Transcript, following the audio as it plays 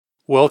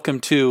Welcome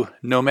to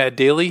Nomad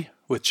Daily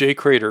with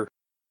Cradeur.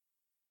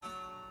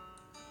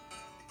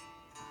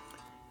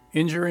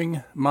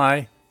 Injuring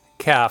my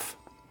calf.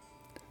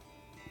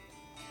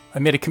 I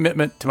made a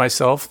commitment to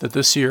myself that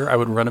this year I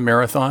would run a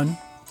marathon.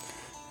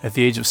 At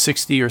the age of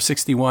 60 or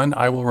 61,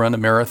 I will run a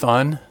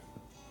marathon.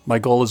 My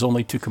goal is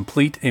only to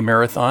complete a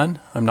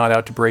marathon. I'm not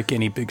out to break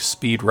any big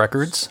speed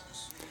records.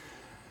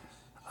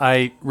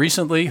 I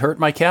recently hurt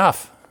my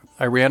calf.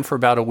 I ran for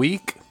about a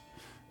week.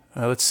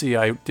 I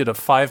did a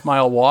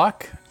 5-mile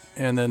walk,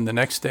 and then the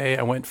next day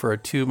I went for a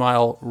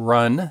 2-mile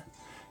run.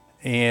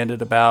 And at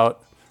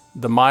about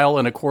the 1.25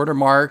 mile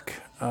mark,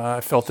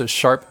 I felt this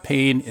sharp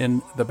pain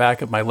in the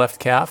back of my left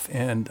calf,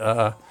 and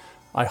I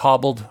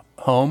hobbled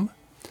home.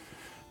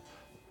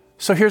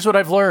 So here's what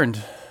I've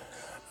learned.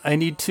 I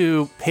need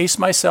to pace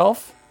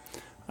myself.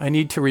 I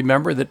need to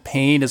remember that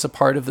pain is a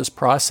part of this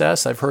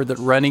process. I've heard that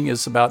running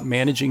is about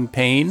managing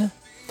pain.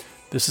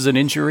 This is an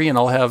injury, and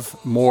I'll have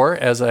more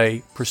as I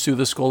pursue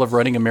this goal of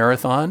running a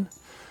marathon.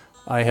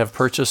 I have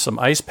purchased some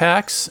ice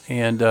packs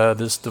and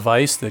this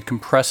device that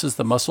compresses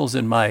the muscles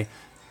in my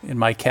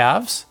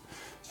calves.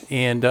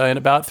 And in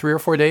about 3 or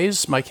 4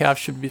 days, my calf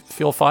should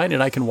feel fine,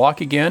 and I can walk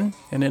again.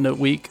 And in a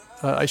week,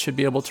 I should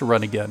be able to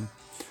run again.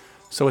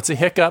 So it's a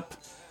hiccup,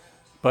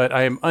 but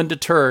I am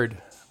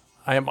undeterred.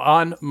 I am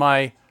on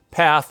my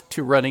path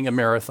to running a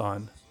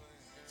marathon.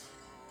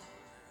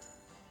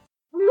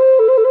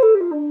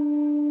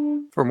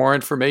 For more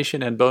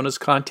information and bonus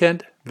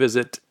content,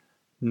 visit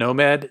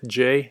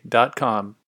nomadj.com.